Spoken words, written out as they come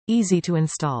Easy to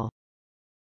install.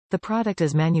 The product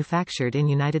is manufactured in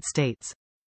United States.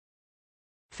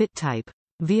 Fit type.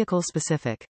 Vehicle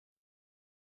specific.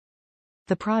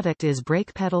 The product is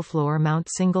brake pedal floor mount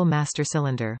single master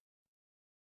cylinder.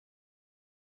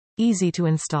 Easy to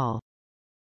install.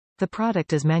 The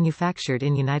product is manufactured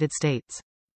in United States.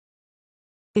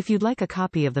 If you'd like a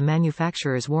copy of the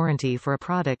manufacturer's warranty for a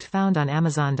product found on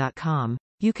Amazon.com,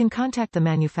 you can contact the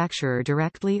manufacturer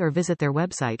directly or visit their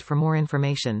website for more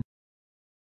information.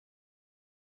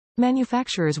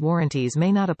 Manufacturer's warranties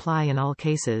may not apply in all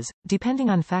cases,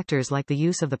 depending on factors like the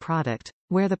use of the product,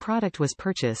 where the product was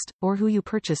purchased, or who you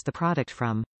purchased the product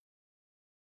from.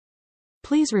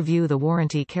 Please review the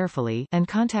warranty carefully and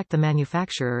contact the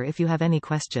manufacturer if you have any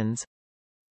questions.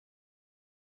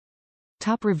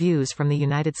 Top reviews from the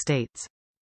United States.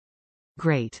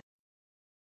 Great.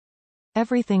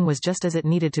 Everything was just as it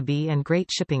needed to be and great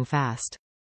shipping fast.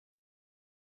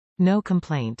 No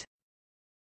complaint.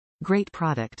 Great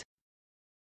product.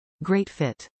 Great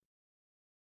fit.